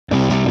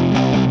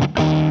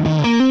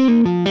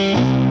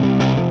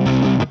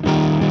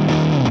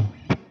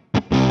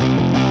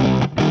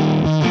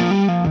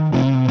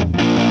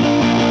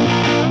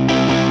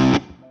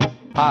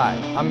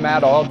I'm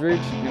Matt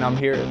Aldridge, and I'm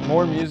here at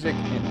More Music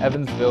in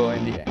Evansville,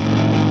 Indiana.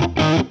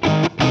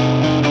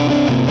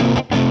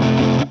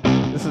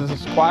 This is a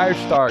Squier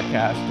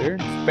Starcaster.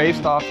 It's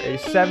based off a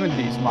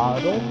 70s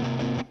model,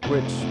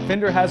 which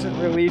Fender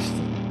hasn't released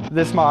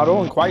this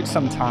model in quite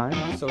some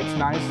time, so it's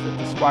nice that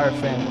the Squier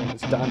family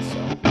has done so.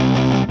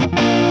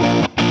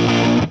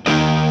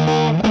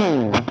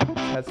 It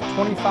has a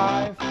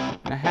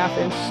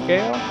 25.5-inch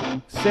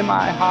scale,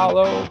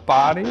 semi-hollow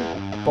body,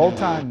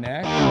 bolt-on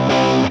neck.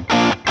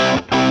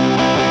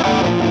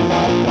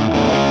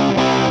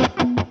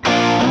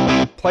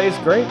 Plays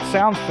great,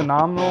 sounds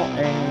phenomenal,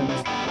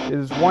 and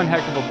is one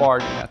heck of a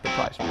bargain at the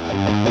price point.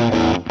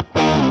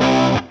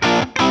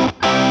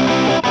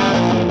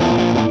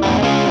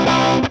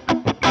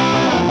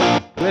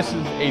 This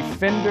is a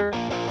Fender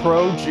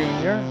Pro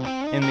Junior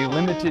in the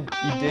limited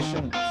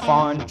edition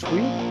Fawn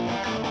Tweed.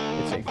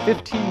 It's a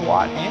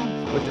 15-watt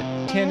amp with a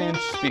 10-inch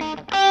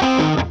speaker.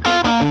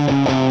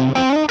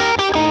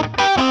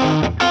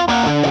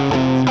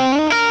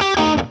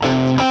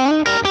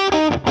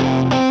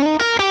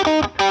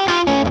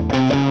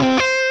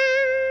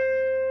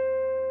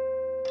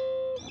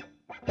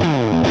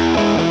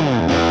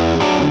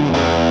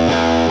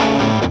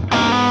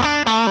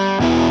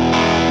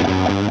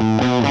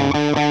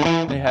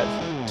 It has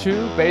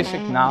two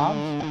basic knobs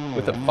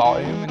with a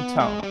volume and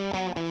tone.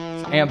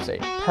 This amp's a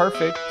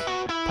perfect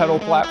pedal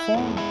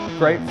platform,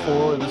 great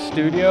for the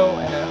studio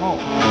and at home.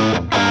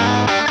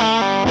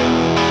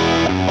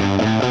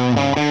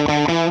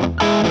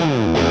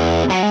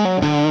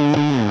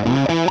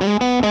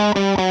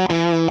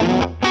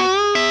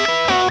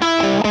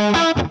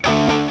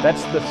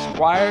 That's the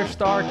Squier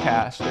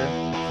Starcaster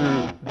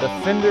through the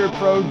Fender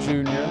Pro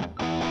Junior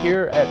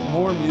here at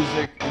More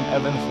Music in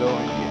Evansville,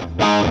 Indiana.